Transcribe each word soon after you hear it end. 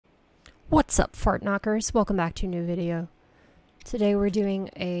What's up, fart knockers? Welcome back to a new video. Today we're doing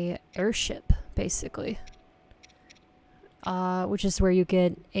a airship, basically. Which is where you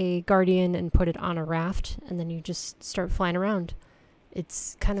get a guardian and put it on a raft, and then you just start flying around.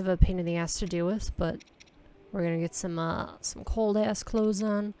 It's kind of a pain in the ass to deal with, but we're gonna get some cold ass clothes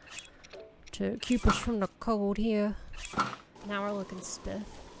on to keep us from the cold here. Now we're looking spiff.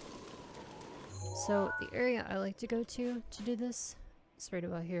 So the area I like to go to do this is right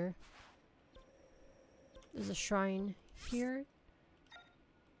about here. There's a shrine here,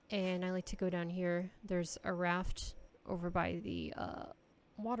 and I like to go down here. There's a raft over by the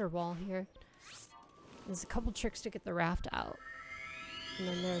water wall here. There's a couple tricks to get the raft out, and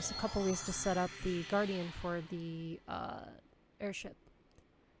then there's a couple ways to set up the guardian for the airship.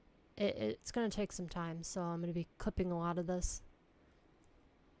 It's gonna take some time, so I'm gonna be clipping a lot of this,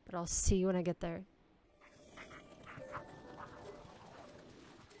 but I'll see you when I get there.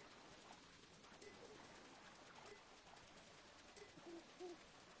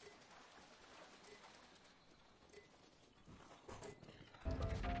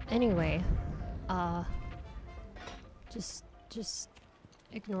 Anyway, just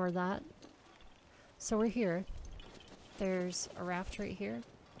ignore that. So we're here. There's a raft right here.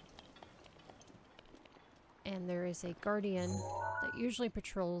 And there is a guardian that usually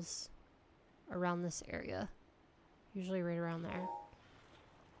patrols around this area. Usually right around there.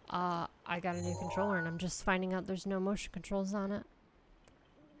 I got a new controller and I'm just finding out there's no motion controls on it.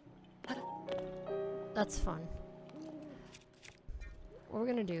 That's fun. What we're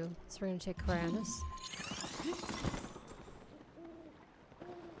gonna do is we're gonna take Cryanus.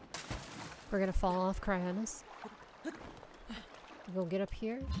 We're gonna fall off Cryanus. We'll get up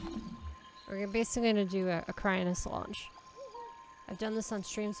here. We're basically gonna do a Cryanus launch. I've done this on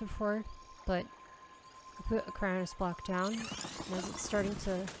streams before, but I put a Cryanus block down, and as it's starting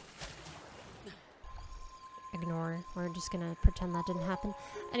to ignore, we're just gonna pretend that didn't happen.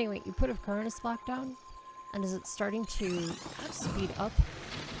 Anyway, you put a Cryanus block down, and as it's starting to speed up,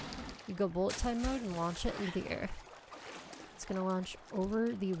 you go bullet time mode and launch it into the air. It's gonna launch over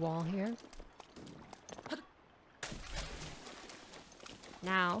the wall here.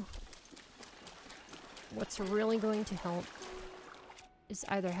 Now, what's really going to help is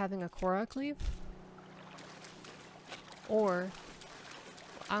either having a Korok cleave, or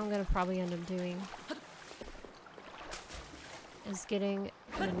what I'm gonna probably end up doing is getting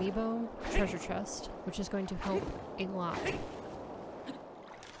an amiibo treasure chest, which is going to help a lot.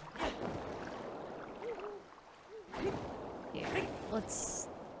 Yeah, let's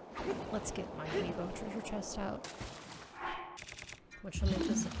get my amiibo treasure chest out, which will make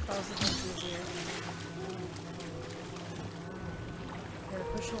this a thousand times easier. We're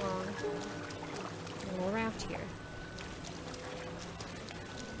gonna push along a little raft here.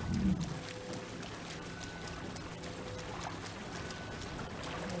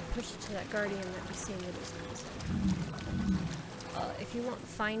 Push it to that guardian that we see in the distance. If you want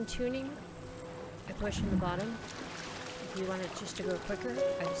fine tuning, I push on the bottom. If you want it just to go quicker,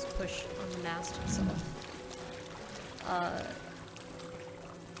 I just push on the mast itself. I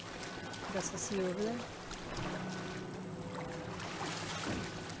guess I'll see you over there.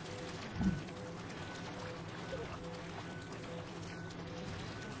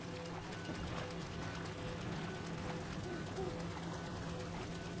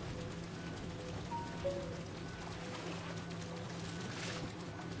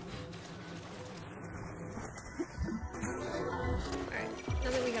 Now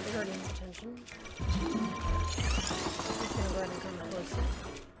that we got the guardian's attention, I'm just gonna go ahead and come closer.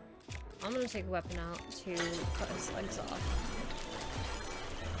 I'm gonna take a weapon out to cut his legs off.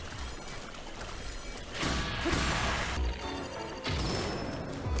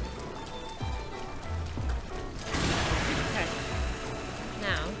 Okay.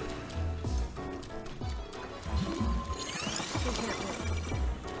 Now, he can't move,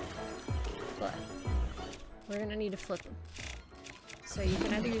 but we're gonna need to flip him. So you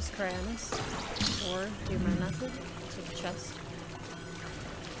can either use Cryanus, or do my method, take the chest.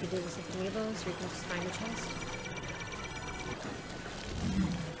 You do this with amiibos, or you can just find the chest.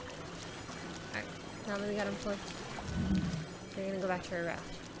 Alright, now that we got him flipped, we're gonna go back to our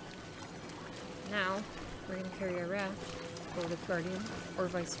raft. Now, we're gonna carry our raft over to the guardian, or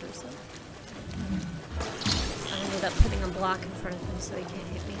vice versa. I ended up putting a block in front of him so he can't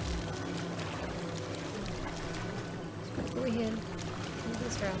hit me. So go ahead.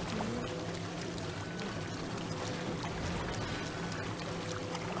 This raft.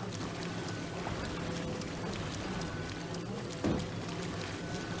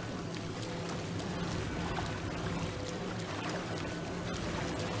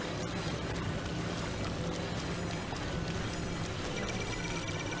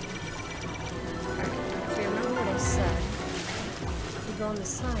 on the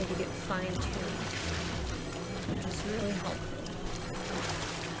side to get fine-tuned, which is really helpful.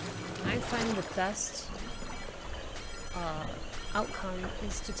 I find the best outcome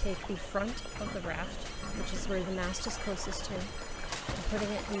is to take the front of the raft, which is where the mast is closest to, and putting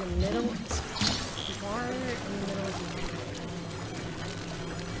it in the middle, far in the middle of the raft.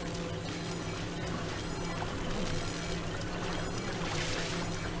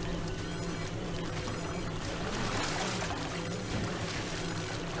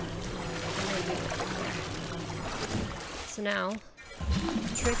 So now,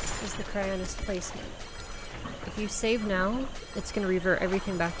 the trick is the crayonist placement. If you save now, it's going to revert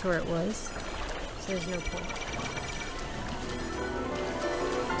everything back to where it was, so there's no point.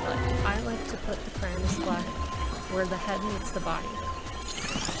 But I like to put the crayonist block where the head meets the body.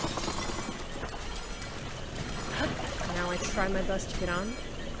 Now I try my best to get on.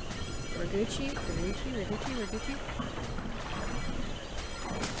 Raguchi, Raguchi, Raguchi, Raguchi.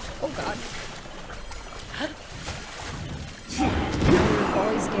 Oh god.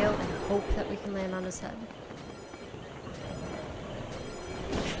 Volley's gale and hope that we can land on his head.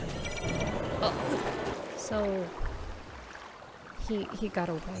 Oh. So he got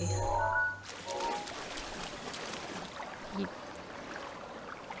away.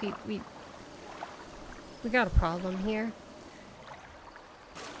 We got a problem here.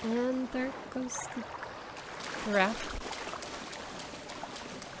 And there goes the raft.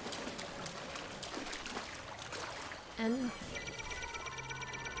 And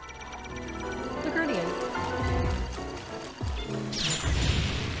the Guardian.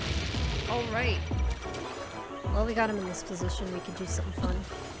 Alright. Well, we got him in this position. We could do something fun.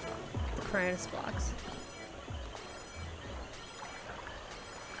 The crayonist blocks.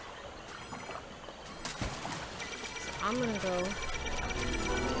 So I'm gonna go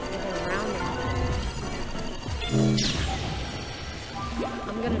around him.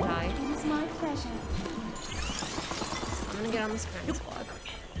 I'm gonna die. It is my pleasure. I'm gonna get on this crayonist block.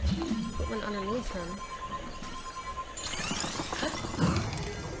 Put one underneath him.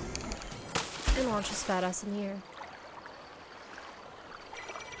 And launch his fat ass in the air.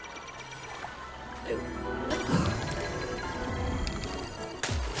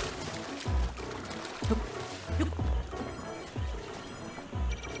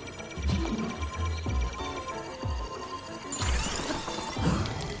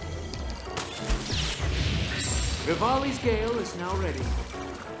 Rivali's gale is now ready.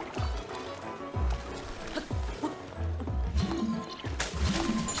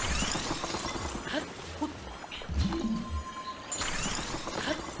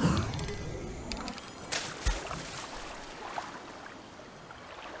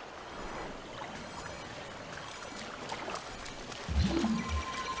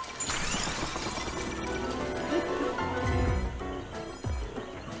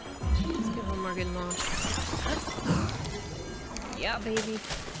 Let's give one more good launch. Yeah, baby.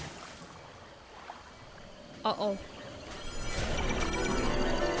 Uh-oh.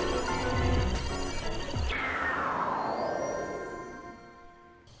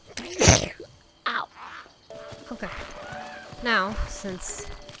 Ow. Okay. Now, since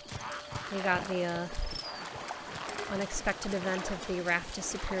we got the unexpected event of the raft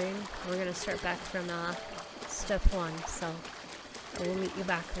disappearing, we're gonna start back from step 1. So we'll meet you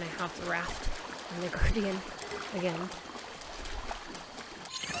back when I have the raft and the Guardian again.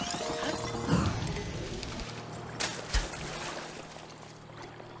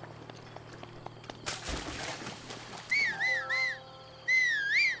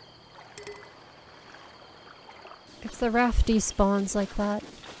 If the raft despawns like that,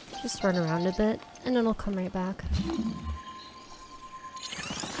 just run around a bit, and it'll come right back.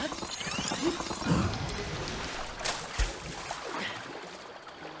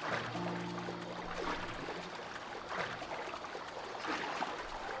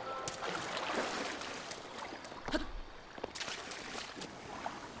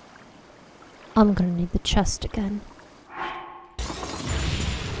 I'm gonna need the chest again.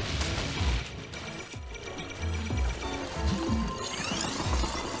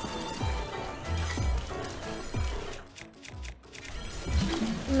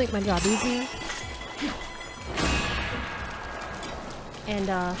 Make my job easy. And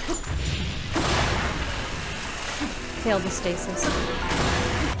fail the stasis.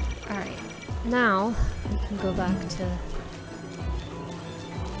 Alright, now we can go back to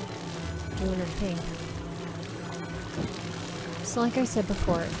doing our thing. So like I said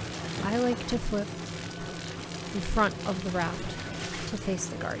before, I like to flip in front of the raft to face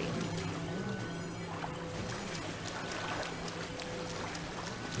the Guardian.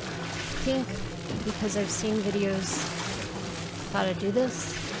 I think because I've seen videos how to do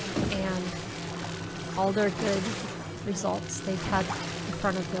this, and all their good results they've had in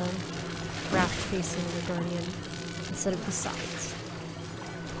front of the raft facing the Guardian instead of the sides.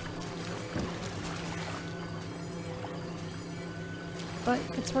 But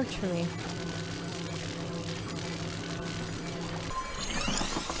it's worked for me.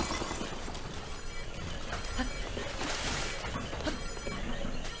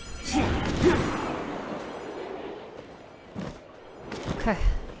 Okay,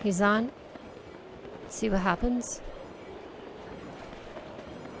 he's on. Let's see what happens.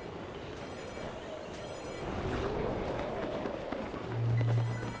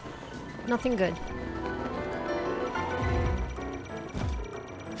 Nothing good.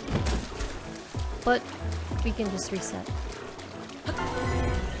 But we can just reset.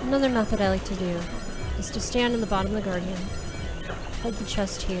 Another method I like to do is to stand in the bottom of the Guardian, hold the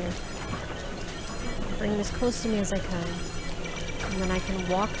chest here, bring it as close to me as I can, and then I can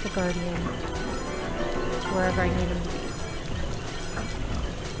walk the Guardian to wherever I need him to be.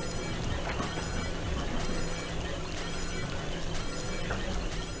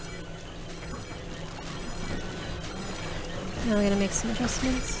 Now I'm gonna make some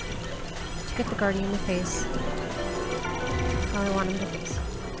adjustments to get the Guardian to face how I want him to face.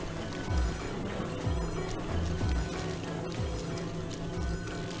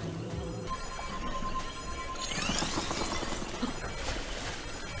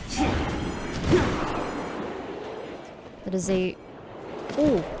 That is a...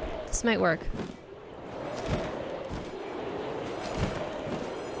 Ooh, this might work.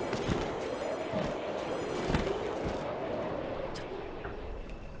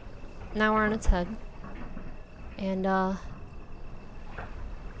 Now we're on its head. And,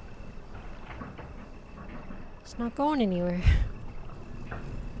 it's not going anywhere.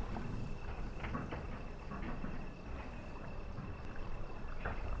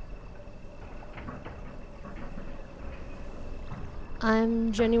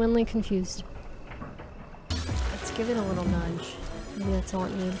 I'm genuinely confused. Let's give it a little nudge. Maybe that's all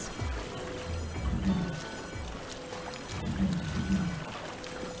it needs.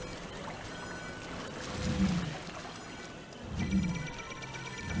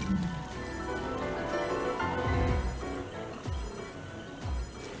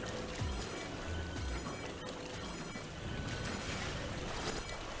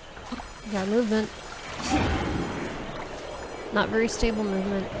 Got movement. Not very stable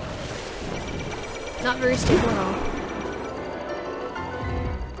movement. Not very stable at all.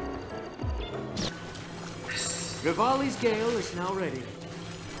 Rivali's gale is now ready.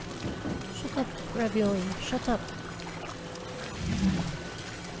 Shut up, Ravioli. Shut up.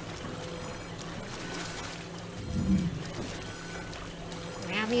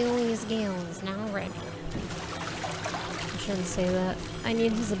 Ravioli's gale is now ready. I shouldn't say that. I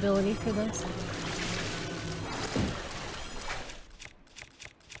need his ability for this.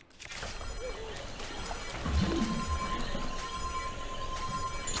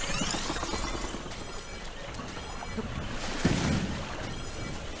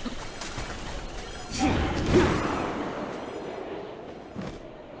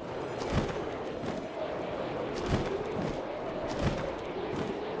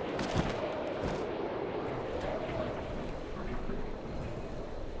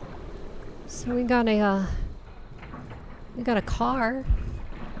 So we got a car.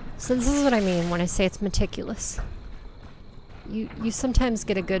 So this is what I mean when I say it's meticulous. You sometimes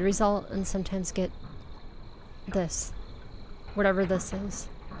get a good result and sometimes get this. Whatever this is.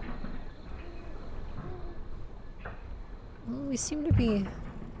 Well, we seem to be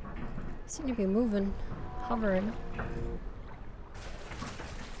moving, hovering.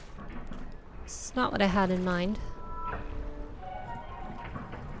 This is not what I had in mind.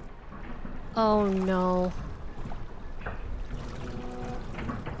 Oh no.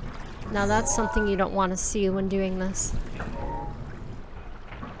 Now that's something you don't want to see when doing this.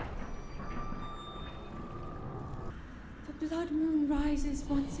 The blood moon rises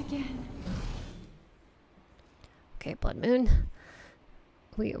once again. Okay, blood moon.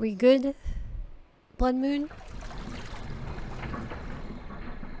 We good? Blood moon?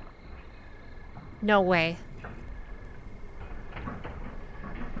 No way.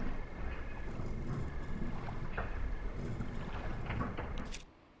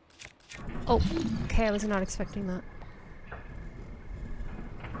 Oh, okay, I was not expecting that.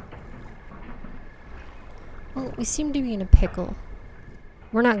 Well, we seem to be in a pickle.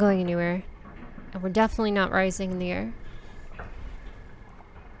 We're not going anywhere. And we're definitely not rising in the air.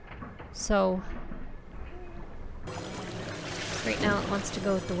 So... right now it wants to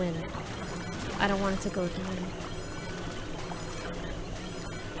go with the wind. I don't want it to go with the wind.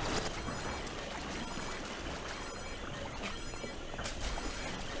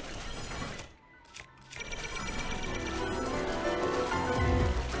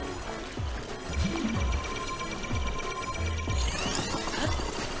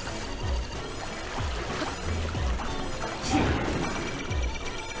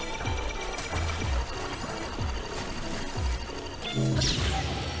 It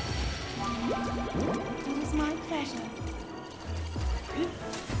is my pleasure.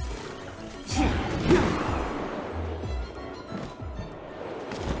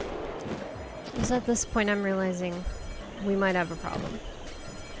 It's at this point I'm realizing we might have a problem.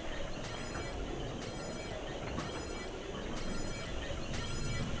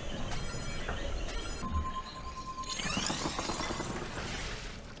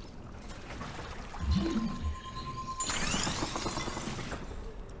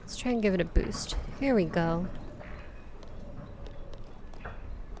 Let's try and give it a boost. Here we go.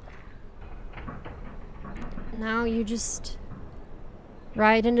 Now you just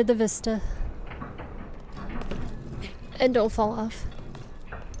ride into the vista. And don't fall off.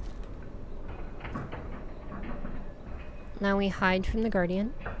 Now we hide from the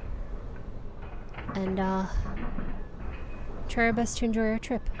Guardian. And try our best to enjoy our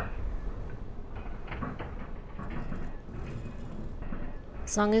trip.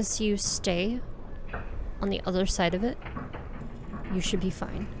 As long as you stay on the other side of it, you should be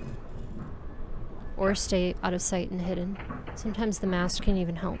fine. Or stay out of sight and hidden. Sometimes the mast can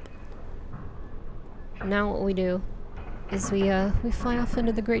even help. Now what we do is we fly off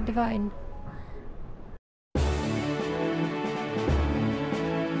into the Great Divide.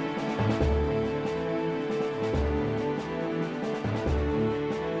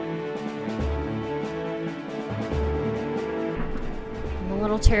 I'm a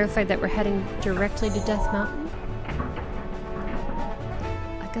little terrified that we're heading directly to Death Mountain.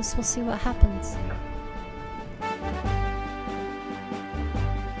 I guess we'll see what happens.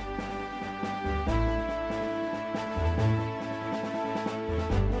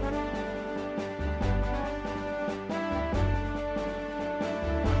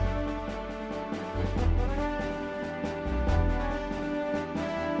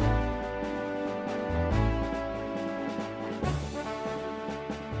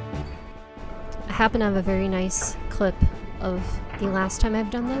 I happen to have a very nice clip of the last time I've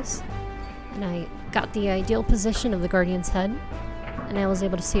done this, and I got the ideal position of the Guardian's head, and I was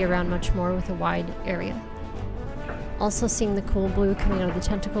able to see around much more with a wide area. Also, seeing the cool blue coming out of the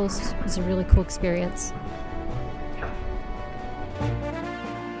tentacles was a really cool experience.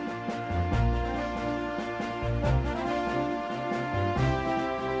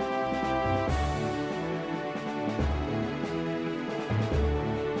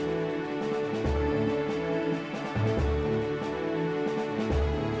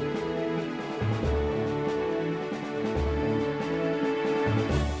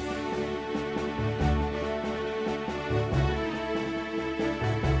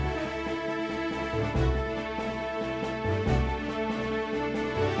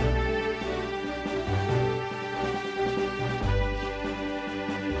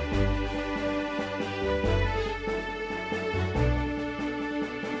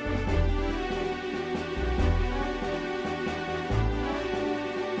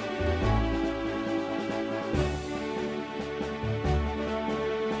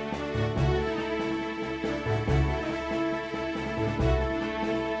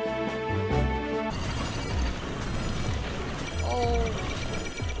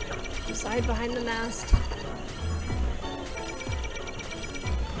 Side behind the mast.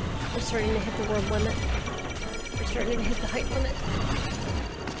 We're starting to hit the world limit. We're starting to hit the height limit.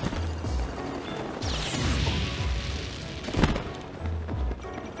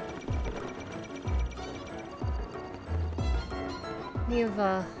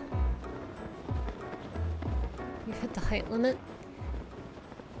 We've hit the height limit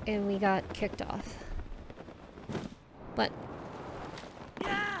and we got kicked off. But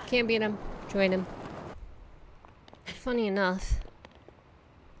can't beat him. Join him. Funny enough,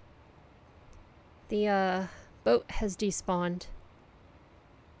 the boat has despawned,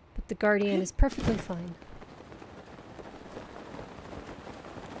 but the Guardian is perfectly fine.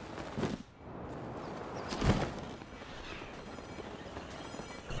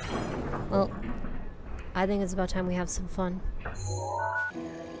 Well, I think it's about time we have some fun.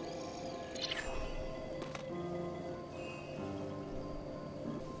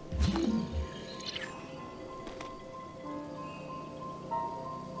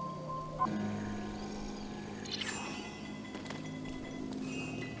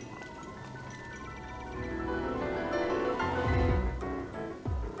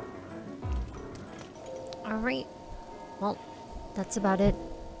 Alright, well, that's about it.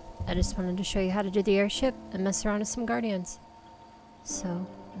 I just wanted to show you how to do the airship and mess around with some Guardians. So,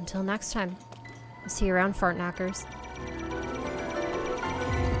 until next time, I'll see you around, fart knockers.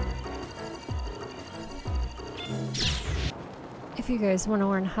 If you guys want to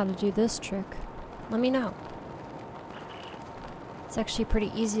learn how to do this trick, let me know. It's actually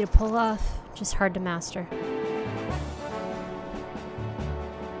pretty easy to pull off, just hard to master.